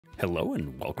Hello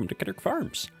and welcome to Garrett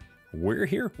Farms. We're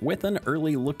here with an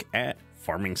early look at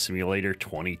Farming Simulator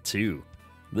 22.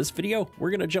 This video,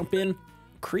 we're gonna jump in,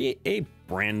 create a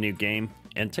brand new game,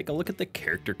 and take a look at the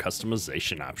character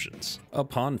customization options.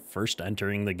 Upon first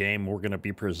entering the game, we're gonna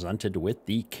be presented with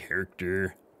the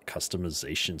character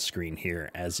customization screen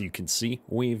here. As you can see,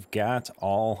 we've got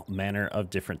all manner of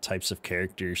different types of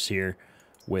characters here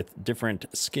with different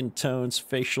skin tones,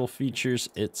 facial features,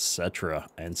 etc.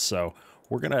 And so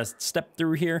we're gonna step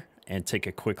through here and take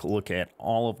a quick look at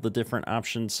all of the different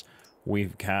options.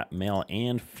 We've got male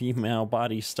and female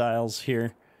body styles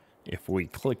here. If we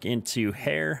click into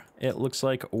hair, it looks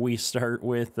like we start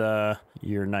with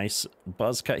your nice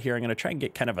buzz cut here. I'm gonna try and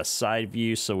get kind of a side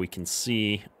view so we can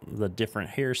see the different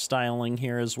hair styling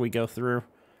here as we go through.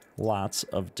 Lots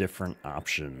of different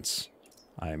options.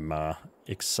 I'm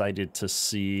excited to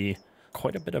see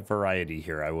quite a bit of variety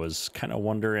here. I was kind of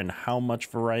wondering how much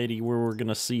variety we were going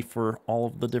to see for all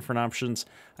of the different options.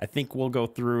 I think we'll go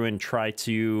through and try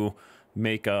to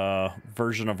make a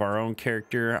version of our own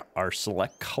character. Our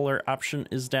select color option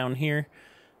is down here,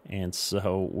 and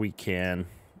so we can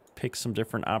pick some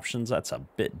different options. That's a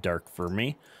bit dark for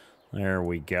me. There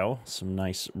we go. Some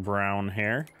nice brown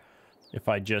hair. If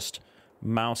I just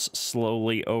mouse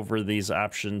slowly over these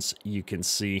options, you can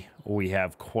see we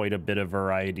have quite a bit of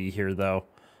variety here though.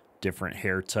 Different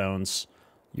hair tones,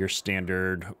 your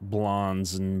standard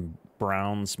blondes and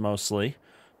browns mostly.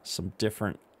 Some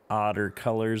different odder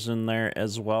colors in there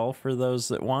as well for those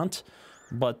that want.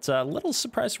 But a little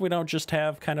surprised we don't just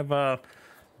have kind of a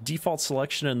default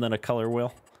selection and then a color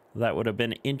wheel. That would have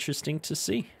been interesting to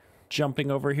see.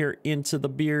 Jumping over here into the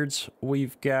beards,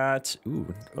 we've got,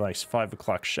 ooh, nice 5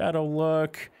 o'clock shadow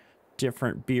look.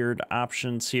 Different beard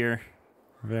options here.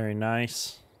 Very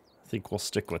nice. I think we'll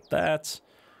stick with that.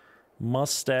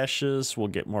 Mustaches, we'll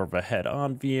get more of a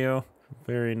head-on view.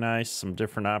 Very nice, some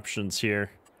different options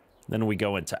here. Then we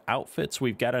go into outfits.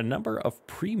 We've got a number of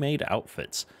pre-made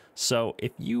outfits. So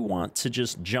if you want to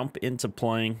just jump into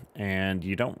playing and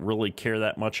you don't really care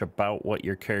that much about what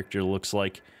your character looks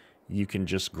like, you can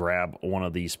just grab one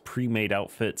of these pre-made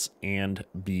outfits and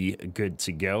be good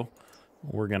to go.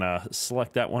 We're gonna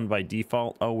select that one by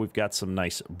default. Oh, we've got some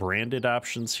nice branded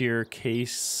options here.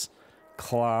 Case,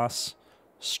 Klaus,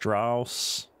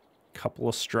 Strauss, couple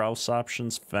of Strauss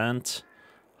options, Fendt,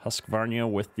 Husqvarna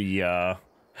with the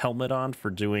helmet on for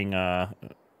doing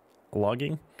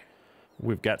logging.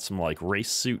 We've got some like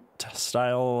race suit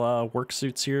style work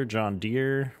suits here. John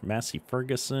Deere, Massey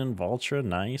Ferguson, Valtra,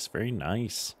 nice, very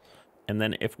nice. And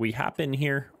then if we hop in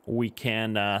here, we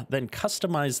can then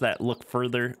customize that look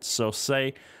further. So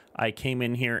say I came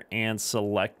in here and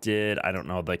selected, I don't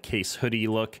know, the case hoodie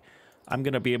look. I'm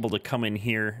going to be able to come in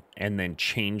here and then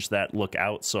change that look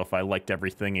out. So if I liked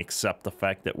everything except the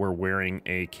fact that we're wearing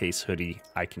a case hoodie,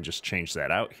 I can just change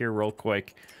that out here real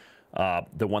quick.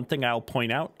 The one thing I'll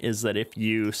point out is that if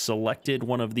you selected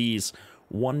one of these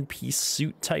one-piece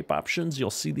suit type options,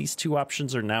 you'll see these two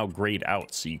options are now grayed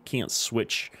out. So you can't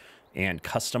switch and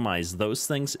customize those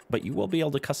things, but you will be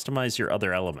able to customize your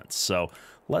other elements. So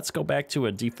let's go back to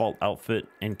a default outfit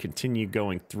and continue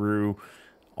going through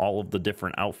all of the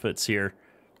different outfits here.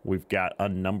 We've got a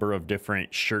number of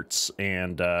different shirts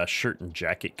and shirt and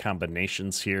jacket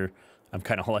combinations here. I'm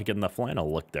kind of liking the flannel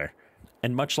look there.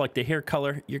 And much like the hair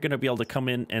color, you're going to be able to come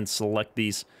in and select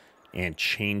these and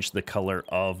change the color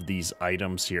of these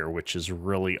items here, which is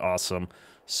really awesome.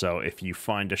 So if you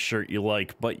find a shirt you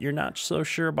like, but you're not so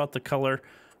sure about the color,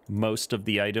 most of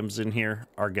the items in here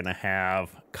are going to have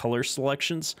color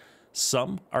selections.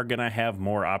 Some are going to have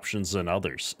more options than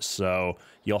others. So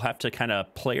you'll have to kind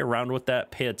of play around with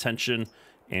that, pay attention,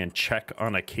 and check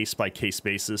on a case-by-case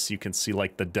basis. You can see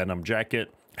like the denim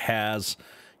jacket has,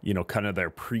 you know, kind of their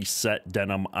preset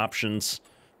denim options.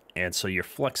 And so your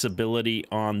flexibility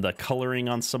on the coloring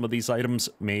on some of these items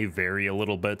may vary a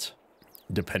little bit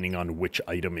depending on which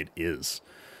item it is.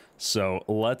 So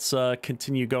let's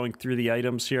continue going through the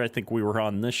items here. I think we were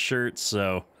on this shirt,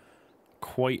 so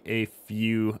quite a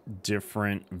few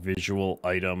different visual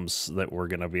items that we're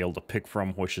going to be able to pick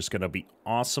from, which is going to be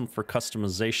awesome for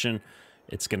customization.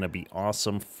 It's going to be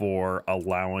awesome for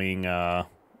allowing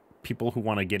people who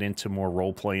want to get into more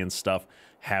roleplay and stuff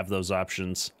have those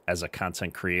options. As a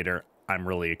content creator, I'm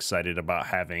really excited about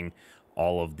having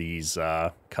all of these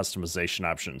customization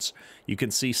options. You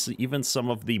can see even some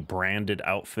of the branded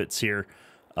outfits here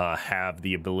have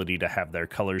the ability to have their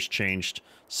colors changed,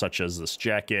 such as this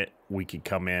jacket. We could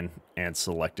come in and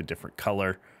select a different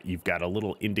color. You've got a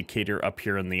little indicator up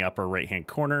here in the upper right hand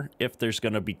corner if there's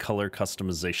going to be color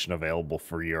customization available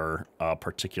for your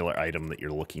particular item that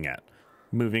you're looking at.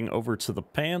 Moving over to the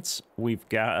pants, we've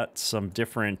got some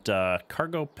different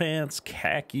cargo pants,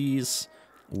 khakis,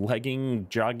 legging,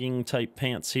 jogging type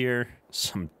pants here.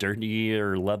 Some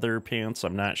dirtier leather pants,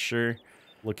 I'm not sure.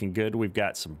 Looking good. We've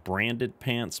got some branded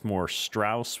pants, more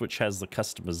Strauss, which has the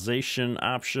customization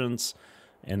options.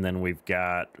 And then we've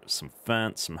got some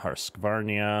Fendt, some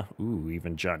Husqvarna, ooh,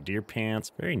 even John Deere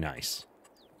pants. Very nice.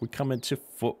 We come into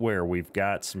footwear. We've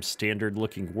got some standard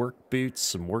looking work boots,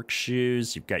 some work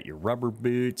shoes. You've got your rubber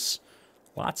boots.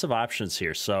 Lots of options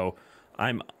here. So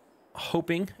I'm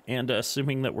hoping and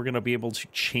assuming that we're going to be able to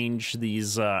change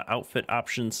these outfit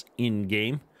options in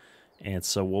game. And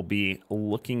so we'll be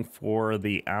looking for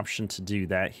the option to do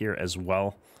that here as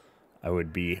well. I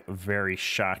would be very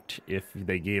shocked if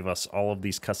they gave us all of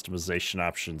these customization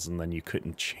options and then you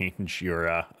couldn't change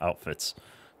your outfits.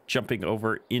 Jumping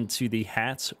over into the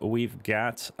hats, we've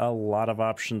got a lot of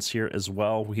options here as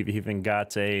well. We've even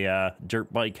got a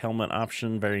dirt bike helmet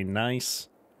option, very nice.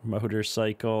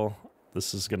 Motorcycle,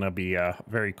 this is going to be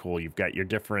very cool. You've got your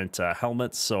different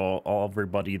helmets, so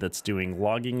everybody that's doing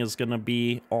logging is going to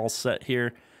be all set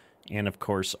here. And of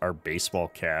course, our baseball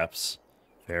caps,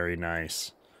 very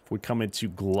nice. We come into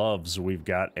gloves, we've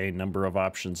got a number of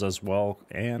options as well,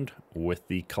 and with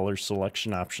the color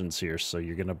selection options here, so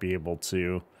you're going to be able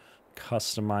to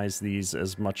customize these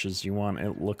as much as you want,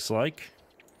 it looks like.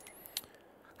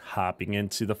 Hopping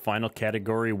into the final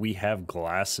category, we have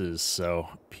glasses, so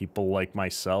people like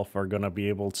myself are going to be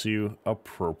able to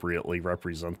appropriately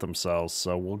represent themselves,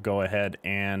 so we'll go ahead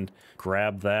and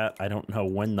grab that. I don't know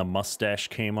when the mustache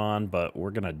came on, but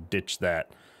we're going to ditch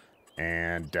that.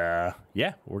 And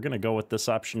yeah, we're going to go with this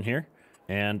option here.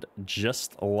 And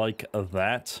just like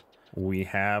that, we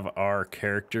have our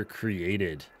character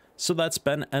created. So that's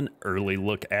been an early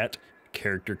look at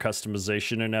character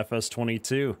customization in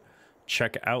FS22.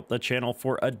 Check out the channel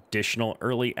for additional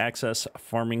early access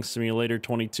Farming Simulator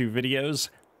 22 videos.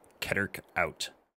 Garrett out.